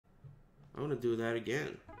I want to do that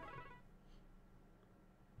again.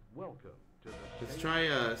 Welcome to the Let's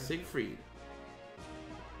try Siegfried.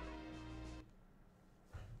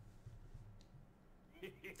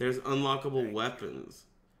 There's unlockable weapons.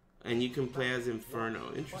 And you can play as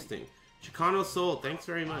Inferno. Interesting. Chicano Soul, thanks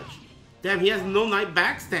very much. Damn, he has no night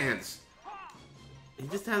back stance. He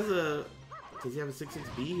just has a... Does he have a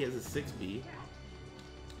 6-6B? He has a 6B.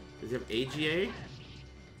 Does he have AGA?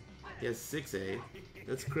 He has 6A.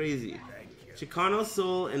 That's crazy. Chicano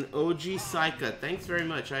Soul and OG Saika, thanks very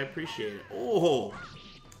much. I appreciate it. Oh!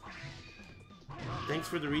 Thanks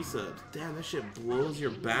for the resubs. Damn, that shit blows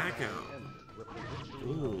your back out.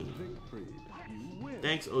 Ooh.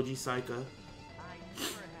 Thanks, OG Saika.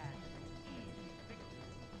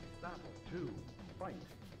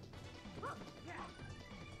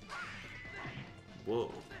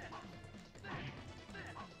 Whoa.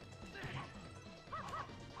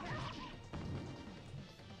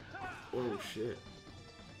 Oh shit.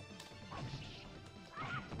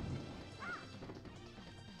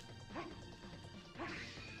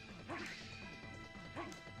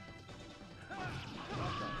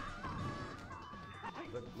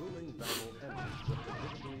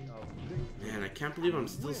 Man, I can't believe I'm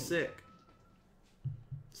still sick.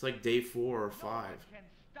 It's like day 4 or 5.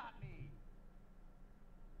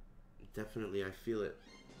 Definitely, I feel it.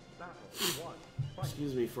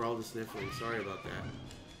 Excuse me for all the sniffling. Sorry about that.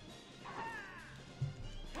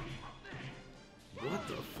 What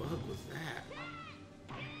the fuck was that?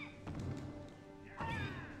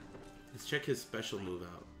 Let's check his special move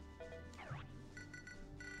out.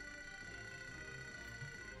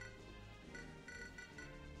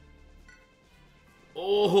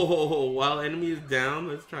 Oh, while enemy is down,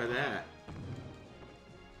 let's try that.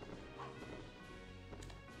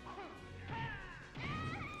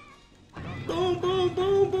 Boom, boom,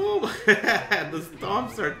 boom, boom. The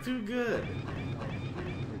stomps are too good.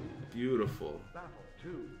 Beautiful.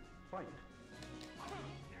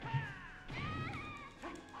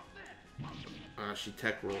 Ah, she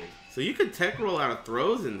tech rolled. So you could tech roll out of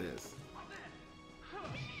throws in this.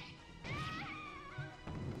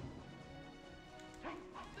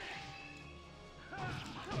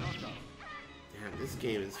 Damn, this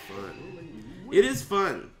game is fun. It is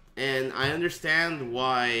fun. And I understand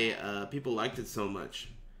why people liked it so much.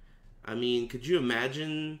 I mean, could you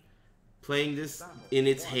imagine playing this in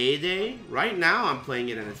its heyday? Right now I'm playing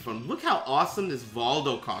it and it's fun. Look how awesome this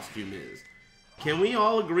Valdo costume is. Can we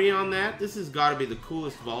all agree on that? This has got to be the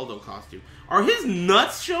coolest Valdo costume. Are his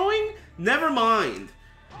nuts showing? Never mind.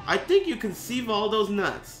 I think you can see Valdo's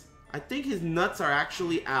nuts. I think his nuts are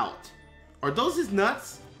actually out. Are those his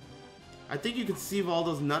nuts? I think you can see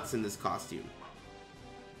Valdo's nuts in this costume.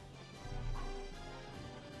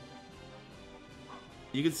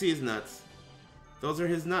 You can see his nuts. Those are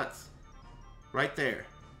his nuts. Right there.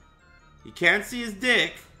 You can't see his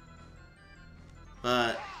dick,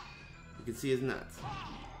 but you can see his nuts.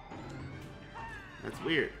 That's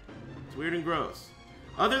weird. It's weird and gross.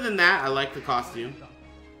 Other than that, I like the costume.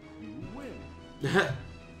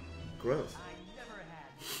 Gross.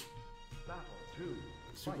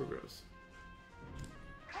 Super gross.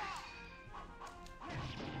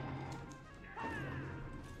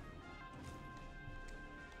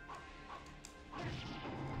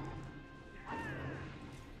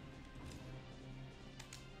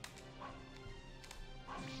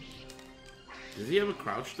 Does he have a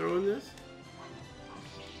crouch throw in this?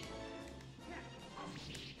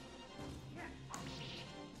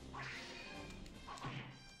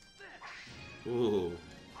 Ooh.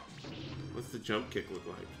 What's the jump kick look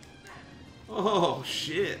like? Oh,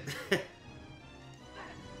 shit.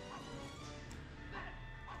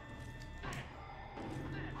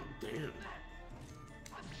 Damn.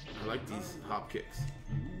 I like these hop kicks.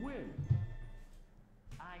 You win.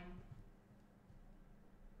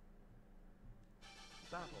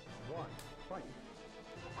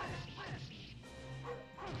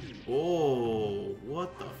 Oh,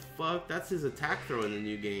 what the fuck? That's his attack throw in the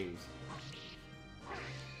new games.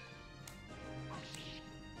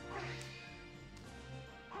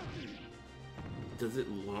 Does it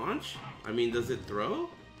launch? I mean, does it throw?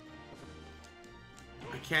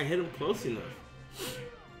 I can't hit him close enough.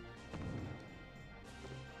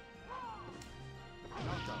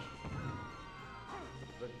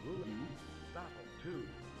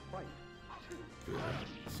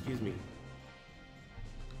 Excuse me.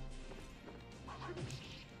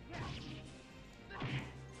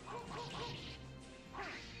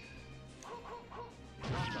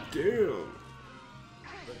 Damn.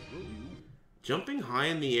 Jumping high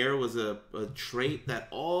in the air was a trait that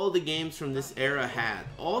all the games from this era had.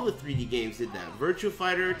 All the 3D games did that. Virtua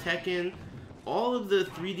Fighter, Tekken, all of the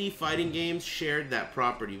 3D fighting games shared that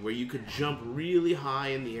property where you could jump really high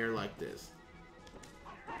in the air like this.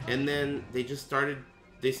 And then they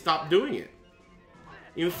stopped doing it.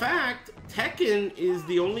 In fact, Tekken is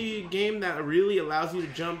the only game that really allows you to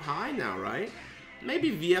jump high now, right?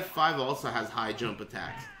 Maybe VF5 also has high jump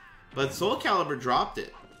attacks. But Soul Calibur dropped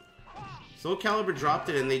it. Soul Calibur dropped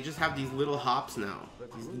it, and they just have these little hops now.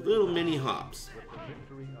 These little mini hops. The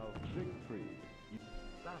victory of Siegfried.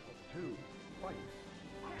 Battle 2. Fight.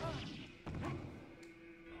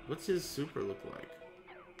 What's his super look like?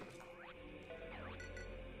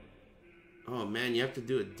 Oh man, you have to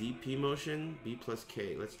do a DP motion. B plus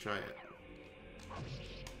K. Let's try it.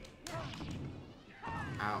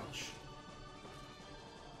 Ouch.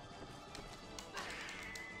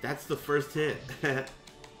 That's the first hit.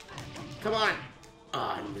 Come on.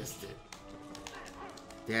 Oh, I missed it.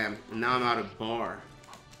 Damn, and now I'm out of bar.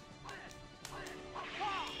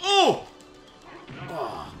 Oh!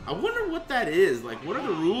 Oh! I wonder what that is. Like, what are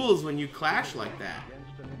the rules when you clash like that?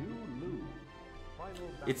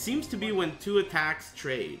 It seems to be when two attacks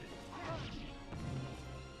trade.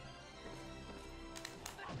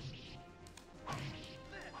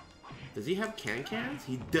 Does he have can-cans?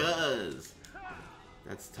 He does!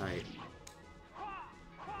 That's tight.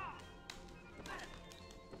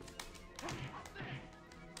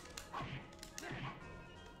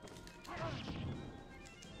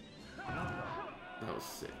 That was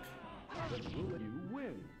sick. You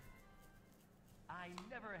win. I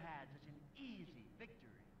never had such an easy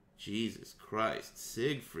victory. Jesus Christ,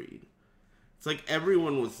 Siegfried. It's like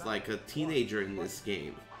everyone was like a teenager in this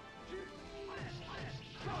game.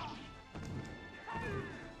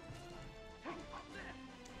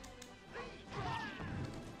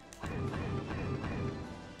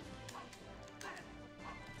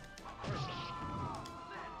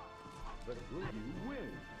 The group you win.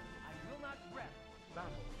 I will not rest.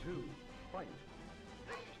 Battle 2. Fight.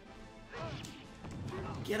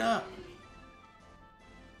 Get up!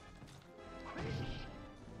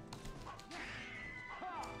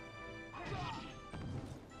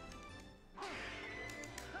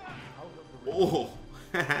 Oh!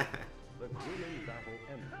 The grueling battle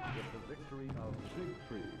ends with the victory of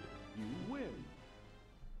Siegfried. You win.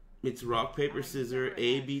 It's rock, paper, scissors.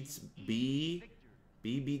 A beats B.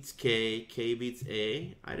 B beats K. K beats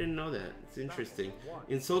A. I didn't know that. It's interesting.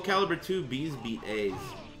 In Soul Calibur 2, B's beat A's.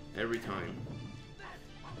 Every time.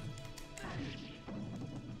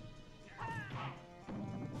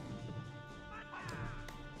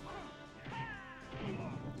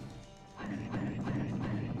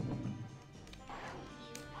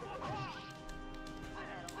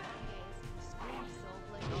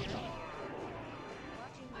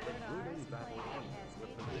 Grueling battle ends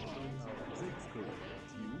with the victory of Siegfried.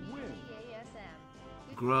 You win.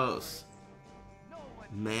 Gross.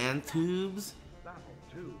 Man tubes? Battle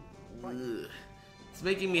 2. Fight. Ugh. It's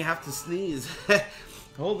making me have to sneeze.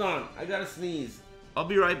 Hold on, I gotta sneeze. I'll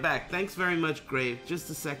be right back. Thanks very much, Grave. Just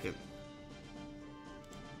a second.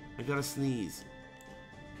 I gotta sneeze.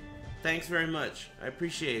 Thanks very much. I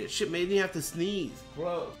appreciate it. Shit made me have to sneeze.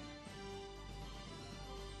 Gross.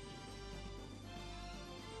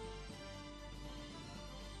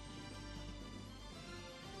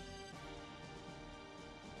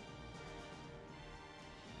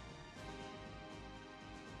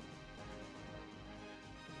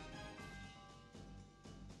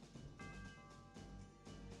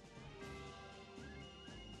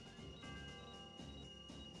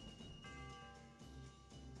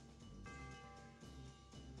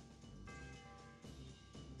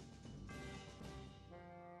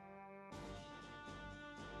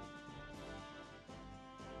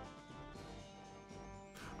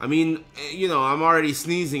 I mean, you know, I'm already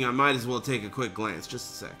sneezing. I might as well take a quick glance.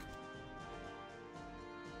 Just a sec.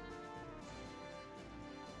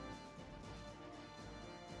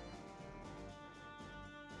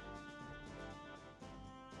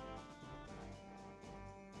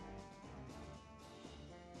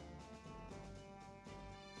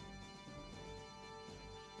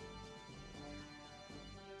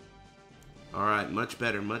 Alright, much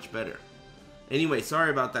better, much better. Anyway, sorry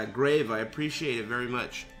about that, Grave. I appreciate it very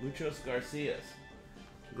much. Muchos Garcias.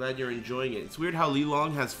 I'm glad you're enjoying it. It's weird how Li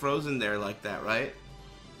Long has frozen there like that, right?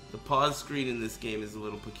 The pause screen in this game is a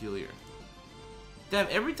little peculiar. Damn,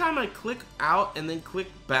 every time I click out and then click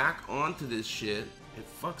back onto this shit,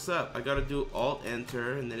 it fucks up. I gotta do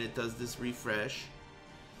Alt-Enter, and then it does this refresh.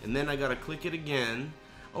 And then I gotta click it again.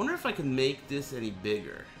 I wonder if I can make this any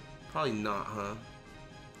bigger. Probably not, huh?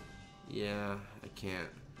 Yeah, I can't.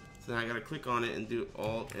 So then I gotta click on it and do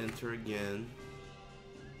Alt-Enter again.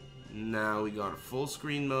 Now we got a full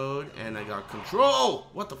screen mode, and I got control.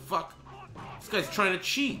 What the fuck? This guy's trying to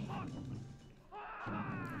cheat.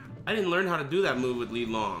 I didn't learn how to do that move with Li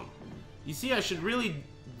Long. You see, I should really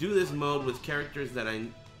do this mode with characters that I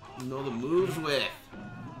know the moves with.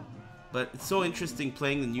 But it's so interesting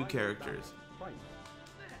playing the new characters.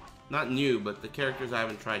 Not new, but the characters I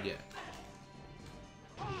haven't tried yet.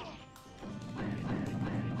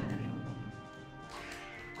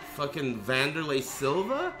 Fucking Vanderlei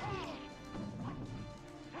Silva?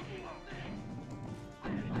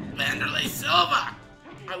 Vanderlei Silva!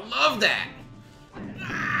 I love that!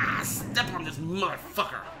 Ah, step on this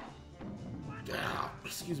motherfucker! Ah,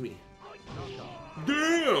 excuse me.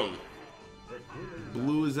 Damn!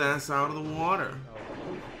 Blew his ass out of the water.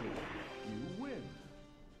 You win.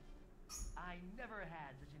 I never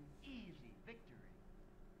had such an easy victory.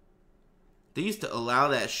 They used to allow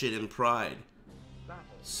that shit in Pride.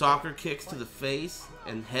 Soccer kicks to the face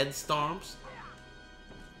and head stomps.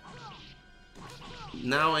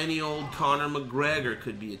 Now any old Conor McGregor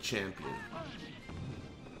could be a champion.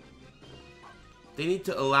 They need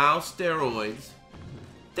to allow steroids.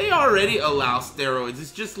 They already allow steroids.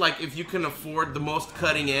 It's just like if you can afford the most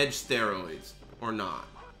cutting edge steroids or not.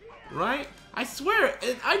 Right? I swear,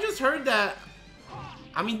 I just heard that.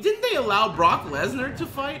 I mean, didn't they allow Brock Lesnar to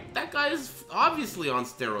fight? That guy is obviously on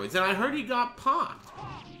steroids, and I heard he got popped.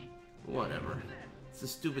 Whatever. It's a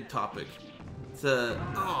stupid topic. It's a...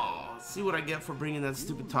 Oh, see what I get for bringing that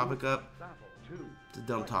stupid topic up? It's a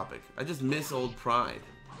dumb topic. I just miss old Pride.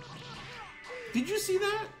 Did you see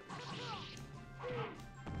that?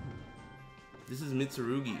 This is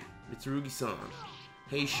Mitsurugi. Mitsurugi-san.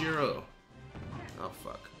 Hey, Shiro. Oh,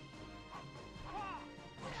 fuck.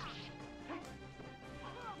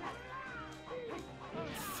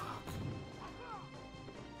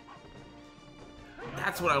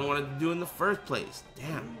 That's what I wanted to do in the first place.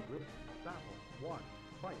 Damn.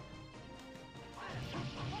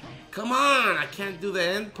 Come on! I can't do the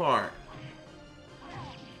end part.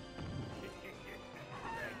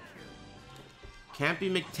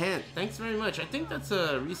 Campy McTent. Thanks very much. I think that's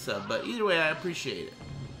a resub, but either way, I appreciate it.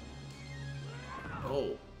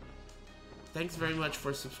 Oh. Thanks very much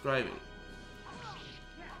for subscribing.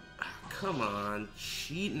 Come on.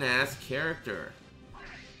 Cheating ass character.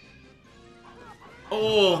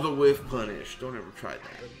 Oh, the whiff punish. Don't ever try that.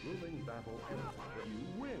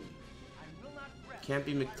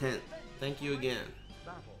 Campy McTent. Thank you again.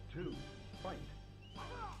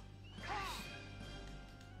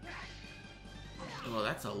 Oh,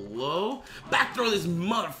 that's a low. Back throw this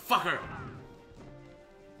motherfucker.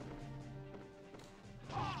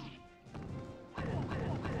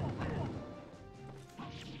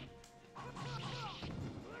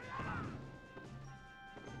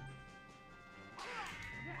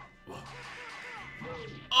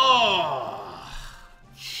 Oh,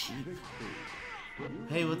 shit.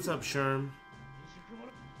 Hey, what's up, Sherm?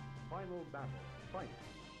 Final battle. Fight.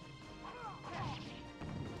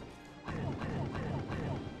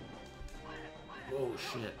 Oh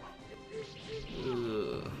shit.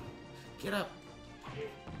 Ugh. Get up.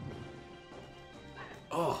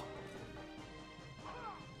 Oh.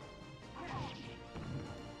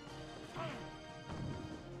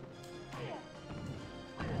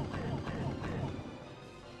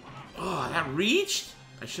 Oh, that reached?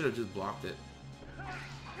 I should have just blocked it.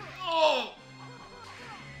 Oh!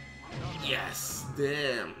 Yes,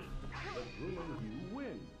 damn.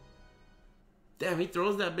 Damn, he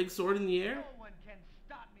throws that big sword in the air? No one can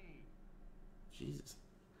stop me. Jesus.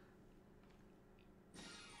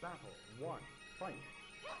 Battle 1. Fight.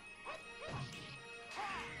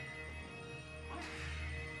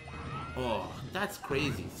 Oh, that's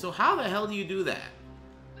crazy. So how the hell do you do that?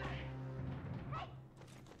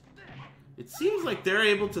 It seems like they're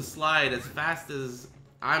able to slide as fast as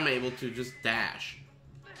I'm able to just dash.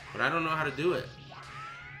 But I don't know how to do it.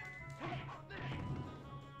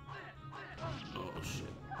 Oh, shit.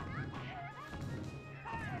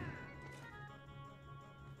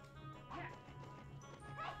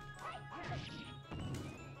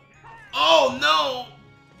 Oh, no!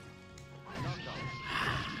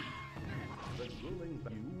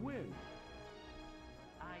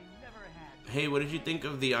 Hey, what did you think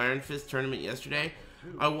of the Iron Fist tournament yesterday?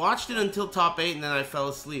 I watched it until top 8 and then I fell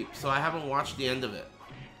asleep, so I haven't watched the end of it.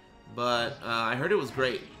 But I heard it was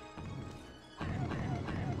great.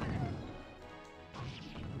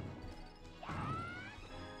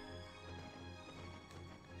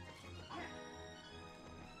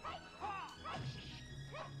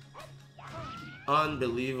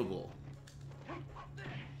 Unbelievable.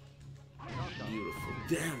 Beautiful.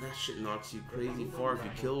 Damn, that shit knocks you crazy far if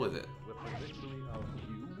you kill with it. With the victory of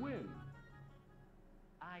you win.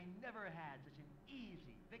 I never had such an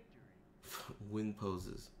easy victory. Win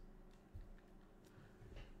poses.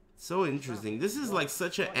 So interesting. This is like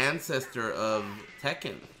such an ancestor of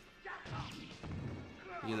Tekken.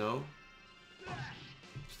 You know?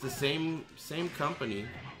 It's the same company.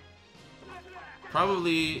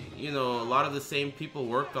 Probably, you know, a lot of the same people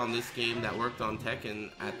worked on this game that worked on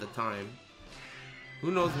Tekken at the time. Who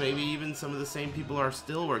knows, maybe even some of the same people are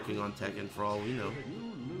still working on Tekken for all we know.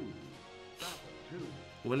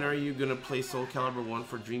 When are you gonna play Soul Calibur 1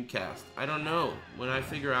 for Dreamcast? I don't know. When I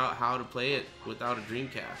figure out how to play it without a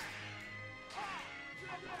Dreamcast.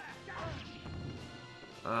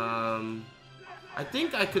 I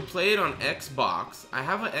think I could play it on Xbox. I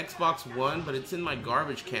have an Xbox One, but it's in my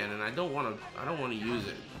garbage can, and I don't want to use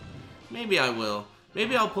it. Maybe I will.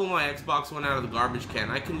 Maybe I'll pull my Xbox One out of the garbage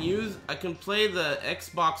can. I can play the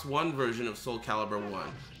Xbox One version of Soul Calibur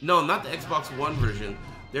 1. No, not the Xbox One version.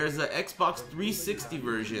 There's the Xbox 360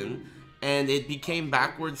 version, and it became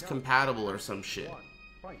backwards compatible or some shit.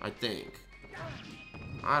 I think.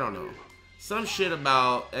 I don't know. Some shit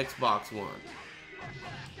about Xbox One.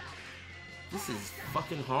 This is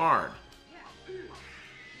fucking hard.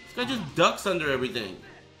 This guy just ducks under everything.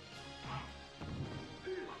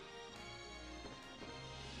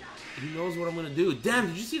 He knows what I'm gonna do. Damn,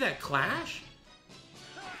 did you see that clash?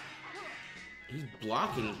 He's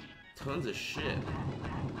blocking tons of shit.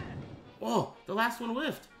 Oh, the last one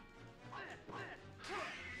whiffed.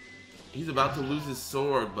 He's about to lose his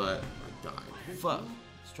sword, but I died. Fuck.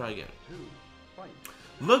 Let's try again.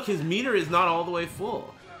 Look, his meter is not all the way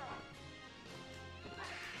full.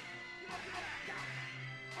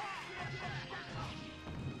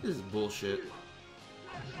 This is bullshit.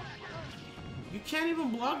 You can't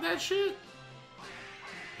even block that shit?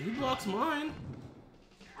 He blocks mine.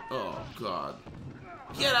 Oh, God.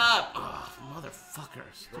 Get up! Oh, motherfucker.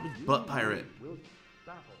 Stupid butt pirate.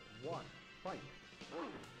 Battle 1. Fight.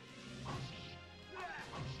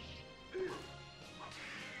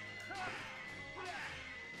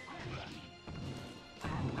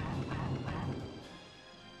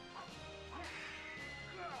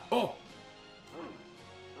 Oh!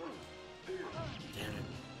 Damn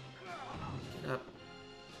it. Get up.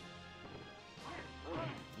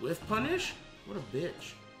 Whiff punish? What a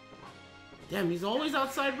bitch. Damn, he's always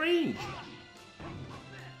outside range.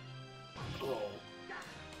 Oh.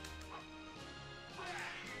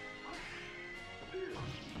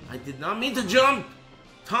 I did not mean to jump!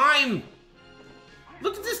 Time!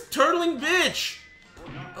 Look at this turtling bitch!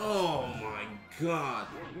 Oh my god.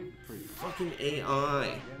 Fucking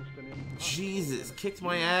AI. Jesus, kicked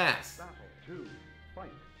my ass.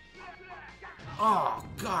 Oh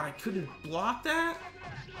god, I couldn't block that?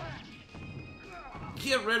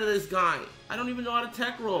 Get rid of this guy. I don't even know how to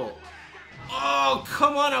tech roll. Oh,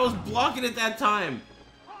 come on, I was blocking it that time.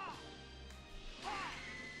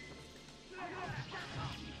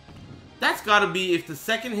 That's gotta be if the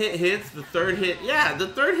second hit hits, the third hit. Yeah, the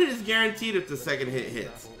third hit is guaranteed if the second hit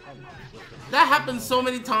hits. That happens so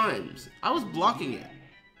many times. I was blocking it.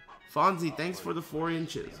 Fonzie, thanks for the 4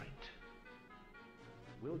 inches.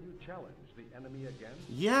 Will you challenge the enemy again?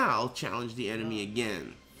 Yeah, I'll challenge the enemy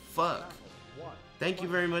again. Fuck. Thank you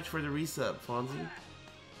very much for the resub, Fonzie.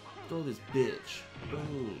 Throw this bitch.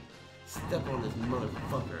 Boom. Step on this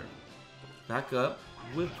motherfucker. Back up.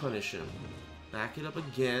 Whip punish him. Back it up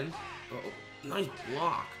again. Oh, nice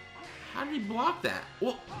block. How did he block that?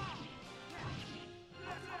 Whoa.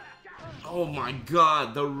 Oh my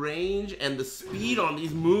god, the range and the speed on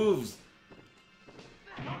these moves.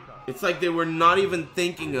 It's like they were not even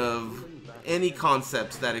thinking of any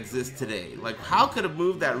concepts that exist today. Like, how could a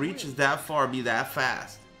move that reaches that far be that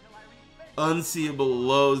fast? Unseeable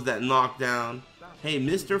lows that knock down. Hey,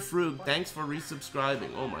 Mr. Frug, thanks for resubscribing.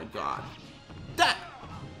 Oh my god. That!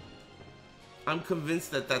 I'm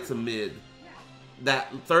convinced that that's a mid.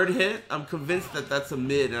 That third hit, I'm convinced that that's a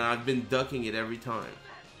mid, and I've been ducking it every time.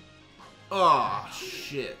 Oh,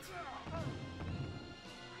 shit.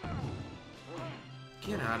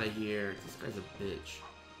 Get out of here. This guy's a bitch.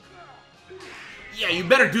 Yeah, you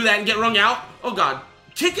better do that and get wrung out. Oh, God.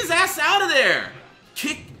 Kick his ass out of there.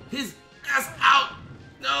 Kick his ass out.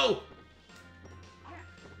 No.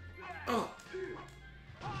 Oh.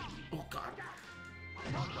 Oh, God.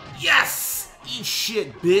 Yes. Eat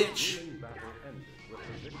shit, bitch.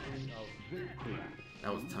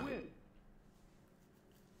 That was tight.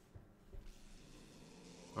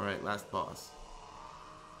 Alright, last boss.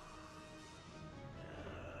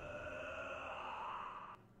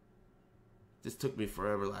 This took me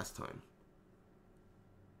forever last time.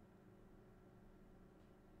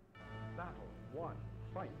 Battle 1.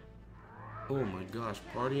 Fight. Oh my gosh,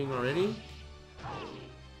 partying already?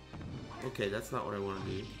 Okay, that's not what I want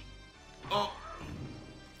to do. Oh!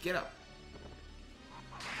 Get up.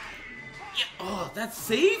 Yeah. Oh, that's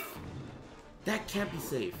safe? That can't be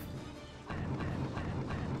safe.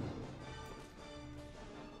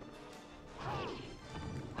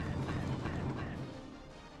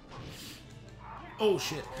 Oh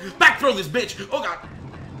shit. Back throw this bitch! Oh god!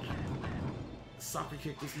 Soccer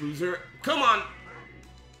kick this loser. Come on!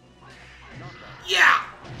 Yeah!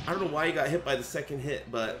 I don't know why he got hit by the second hit,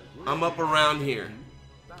 but I'm up around here.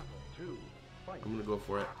 I'm gonna go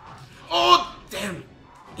for it. Oh, damn!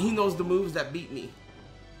 He knows the moves that beat me.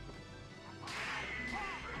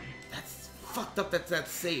 That's fucked up that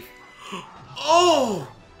that's safe. Oh!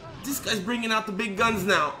 This guy's bringing out the big guns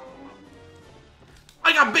now.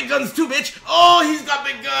 I got big guns too, bitch! Oh, he's got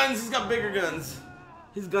big guns! He's got bigger guns.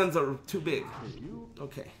 His guns are too big.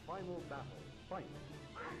 Okay. Oh,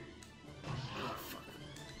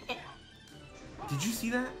 fuck. Did you see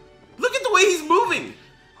that? Look at the way he's moving!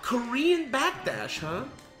 Korean backdash, huh?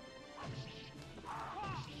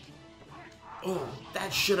 Oh,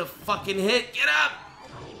 that should have fucking hit. Get up!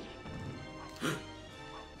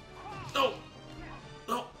 No!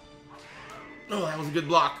 No! No, that was a good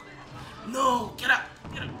block. No! Get up!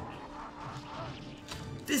 Get up!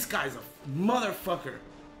 This guy's a motherfucker.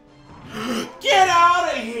 Get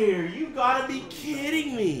out of here! You gotta be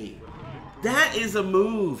kidding me! That is a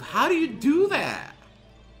move. How do you do that?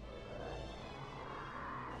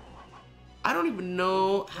 I don't even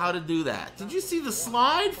know how to do that. Did you see the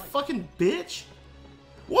slide? Fucking bitch.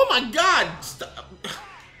 Oh my god! Stop.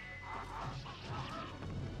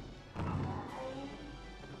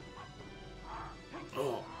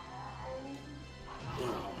 Oh.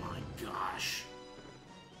 Oh my gosh.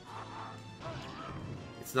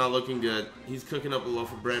 It's not looking good. He's cooking up a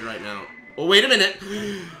loaf of bread right now. Oh, wait a minute.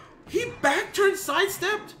 He back turned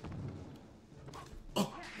sidestepped?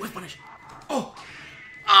 Oh, whip punish. Oh.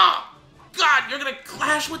 Ah. God, you're gonna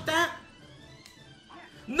clash with that?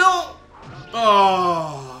 No!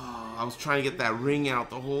 Oh, I was trying to get that ring out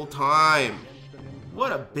the whole time.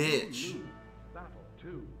 What a bitch. Battle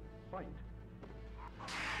 2, fight.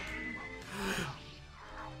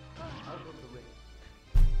 Out of the ring.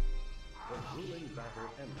 The grueling battle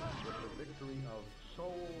ends with the victory of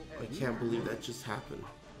Soul I can't believe that just happened.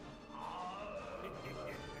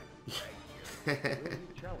 Will you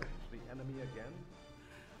challenge the enemy again?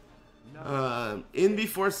 In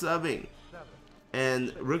before subbing.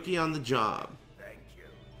 And rookie on the job.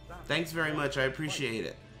 Thanks very much. I appreciate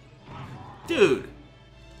it. Dude.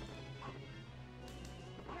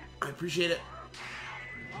 I appreciate it.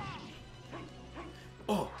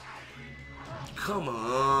 Oh. Come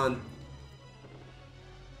on.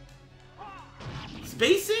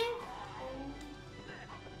 Spacing?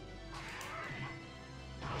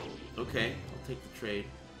 Okay. I'll take the trade.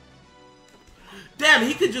 Damn,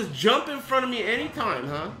 he could just jump in front of me anytime,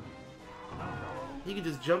 huh? He could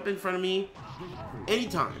just jump in front of me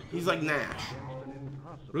anytime. He's like Nash.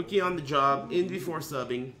 Rookie on the job, in before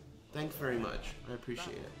subbing. Thanks very much. I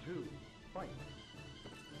appreciate it.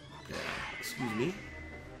 Okay, excuse me.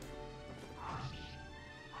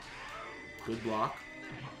 Good block.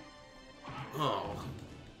 Oh.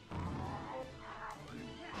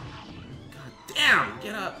 God damn,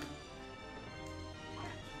 get up.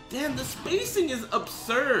 Damn, the spacing is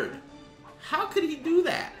absurd. How could he do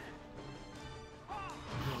that? Oh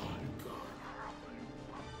my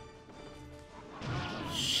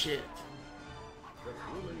god. Shit.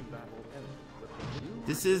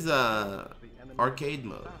 This is arcade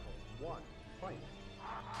mode.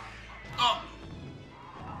 Oh.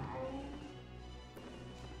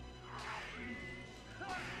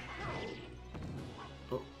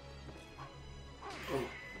 Oh. Oh.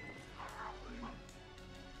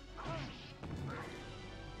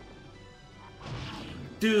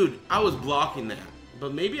 Dude, I was blocking that,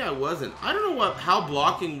 but maybe I wasn't. I don't know how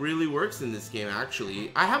blocking really works in this game,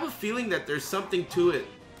 actually. I have a feeling that there's something to it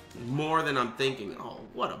more than I'm thinking. Oh,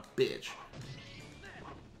 what a bitch.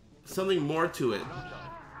 Something more to it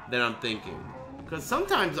than I'm thinking. Because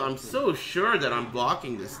sometimes I'm so sure that I'm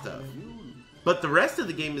blocking this stuff. But the rest of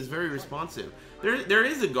the game is very responsive. There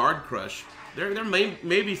is a guard crush. There may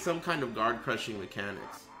be some kind of guard crushing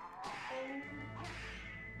mechanics.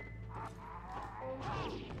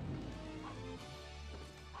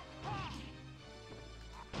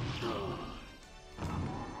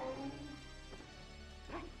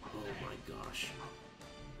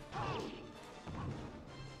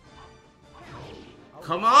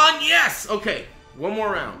 Come on, yes! Okay, one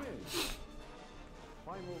more round.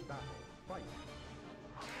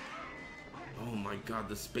 Oh my god,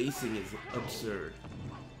 the spacing is absurd.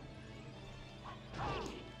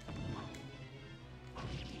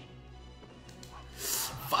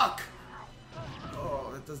 Fuck! Oh,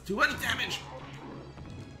 that does too much damage!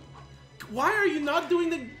 Why are you not doing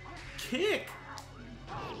the kick?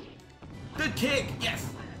 Good kick!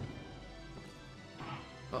 Yes!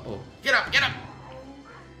 Uh-oh. Get up! Get up!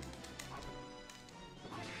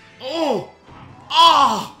 Oh!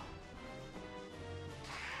 Oh!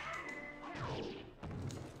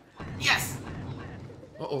 Yes!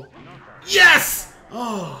 Uh-oh. Yes!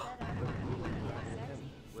 Oh!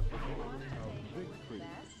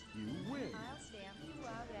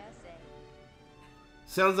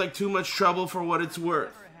 Sounds like too much trouble for what it's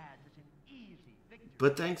worth.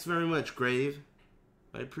 But thanks very much, Grave.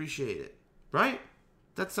 I appreciate it. Right?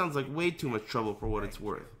 That sounds like way too much trouble for what it's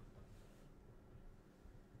worth.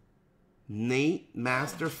 Nate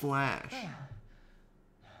Master Flash.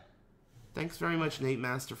 Thanks very much, Nate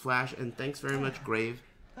Master Flash, and thanks very much, Grave.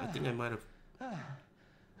 I think I might have...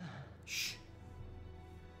 Shh.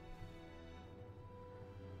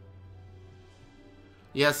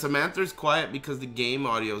 Yeah, Samantha's quiet because the game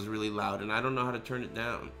audio is really loud, and I don't know how to turn it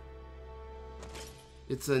down.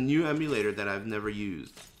 It's a new emulator that I've never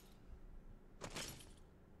used.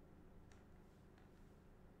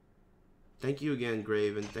 Thank you again,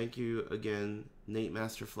 Grave, and thank you again, Nate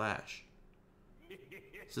Master Flash.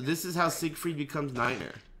 So this is how Siegfried becomes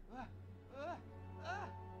Nightmare.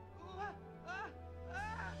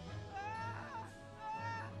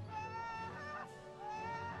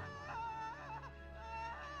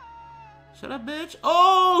 Shut up, bitch.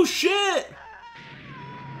 Oh, shit!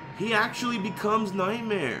 He actually becomes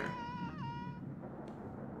Nightmare.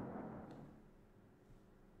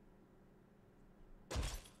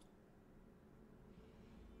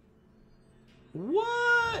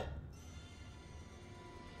 What?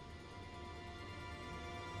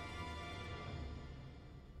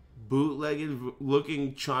 Bootlegged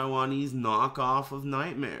looking Taiwanese knockoff of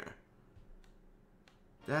Nightmare.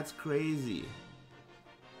 That's crazy.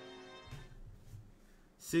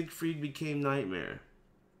 Siegfried became Nightmare.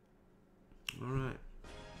 Alright.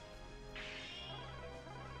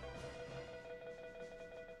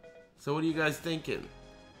 So what are you guys thinking?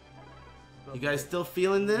 You guys still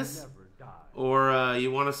feeling this? Or you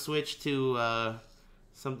want to switch to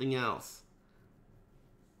something else?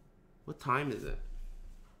 What time is it?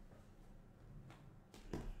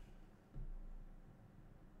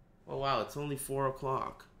 Oh wow, it's only 4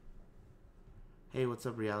 o'clock. Hey, what's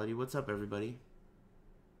up, reality? What's up, everybody?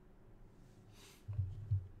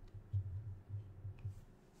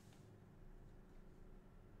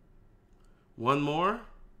 One more?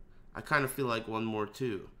 I kind of feel like one more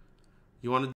too. You want to